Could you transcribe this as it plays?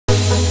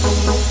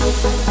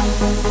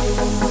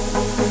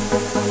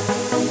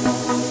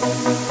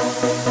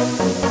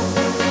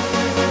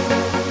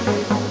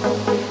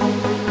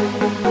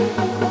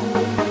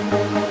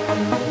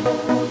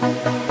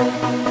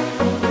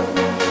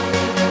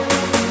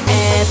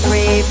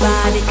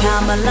Everybody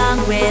come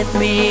along with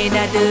me.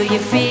 Now do you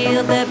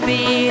feel the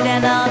beat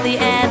and all the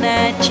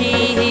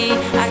energy?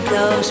 I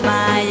close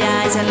my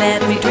eyes and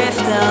let me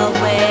drift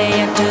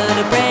away until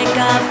the break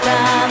of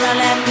dawn. Now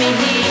let me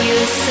hear you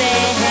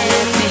say,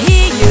 let me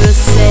hear you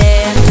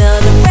say until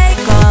the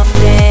break of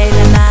day.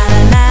 Na na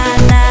na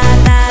na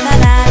na na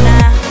na na.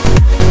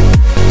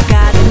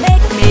 Gotta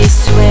make me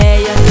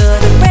sway until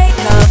the break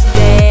of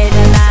day.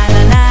 Na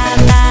na na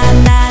na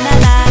na na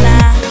na na.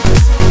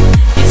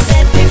 You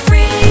set me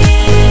free.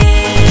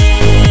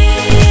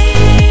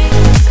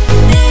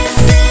 This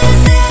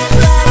is it,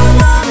 where I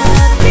wanna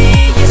be.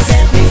 You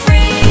set me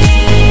free.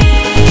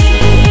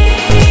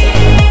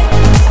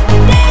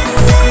 This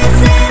is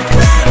it,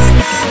 where I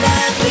gotta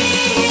be.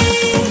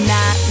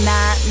 Na na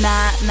na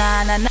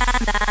na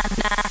na na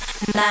na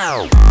na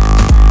now.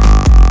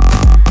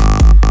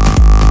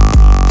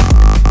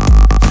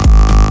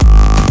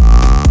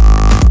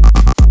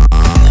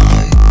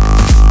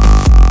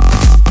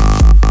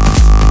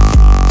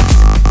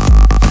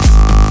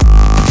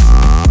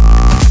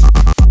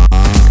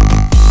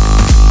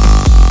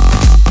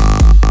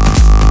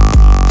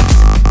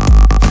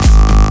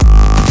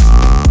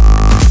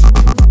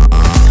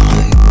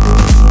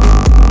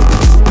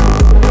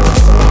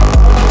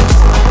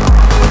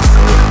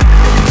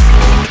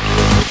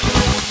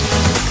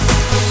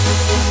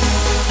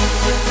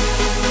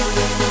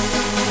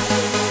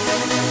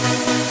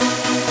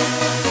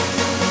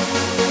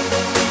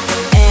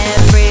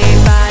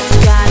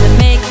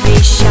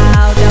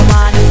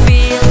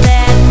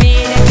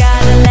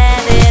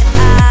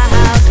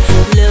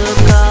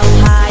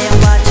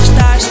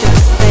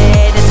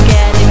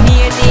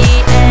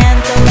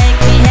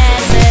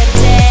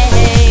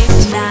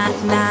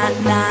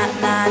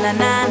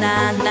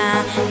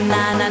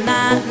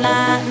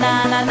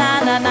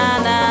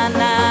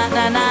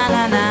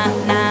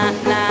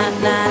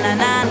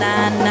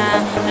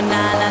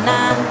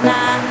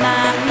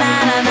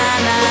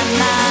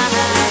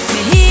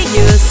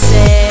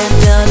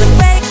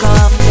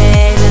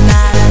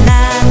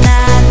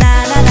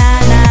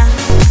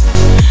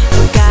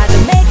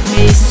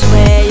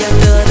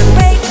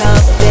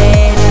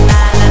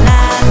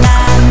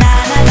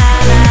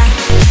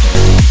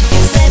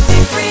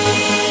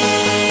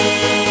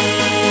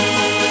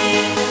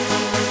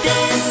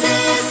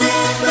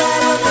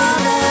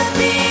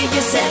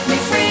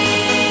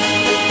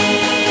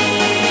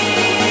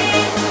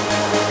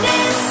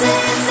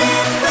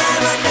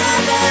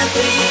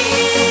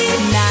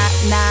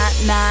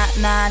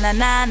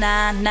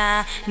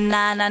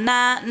 Na na na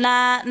na na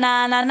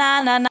na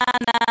na na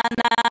na na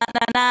na na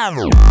na na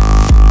na.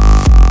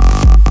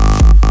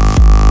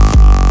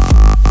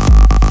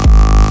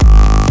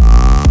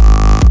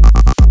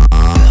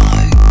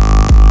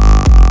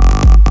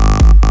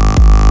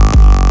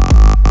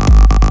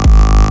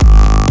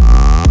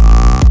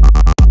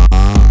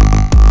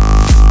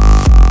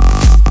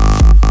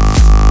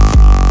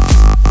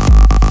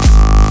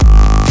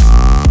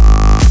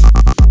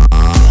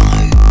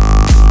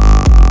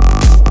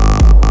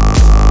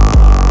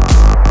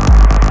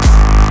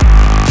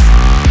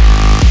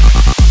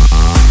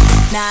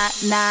 Na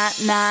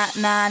na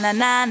na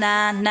na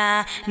na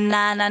na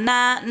na na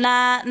na na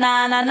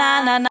na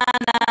na na na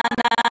na.